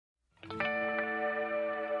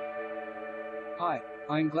Hi,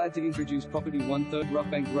 I am glad to introduce property 1/3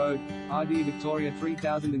 Rockbank Road, Ardeer Victoria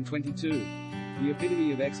 3022. The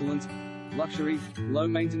epitome of excellence, luxury, low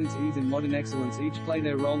maintenance, ease and modern excellence each play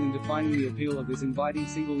their role in defining the appeal of this inviting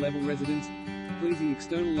single-level residence. Pleasing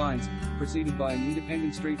external lines, preceded by an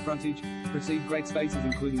independent street frontage, precede great spaces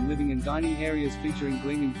including living and dining areas featuring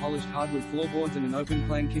gleaming polished hardwood floorboards and an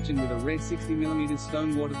open-plan kitchen with a rare 60mm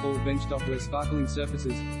stone waterfall benchtop where sparkling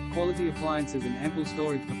surfaces, quality appliances and ample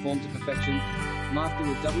storage perform to perfection. Master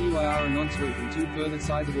with WIR and ensuite and two further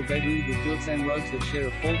sizable bedrooms with built-in robes that share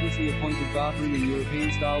a faultlessly appointed bathroom and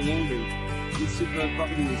European-style laundry. This superb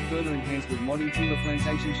property is further enhanced with modern timber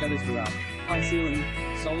plantation shutters throughout, high ceiling,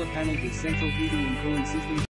 solar panels with central heating and cooling systems.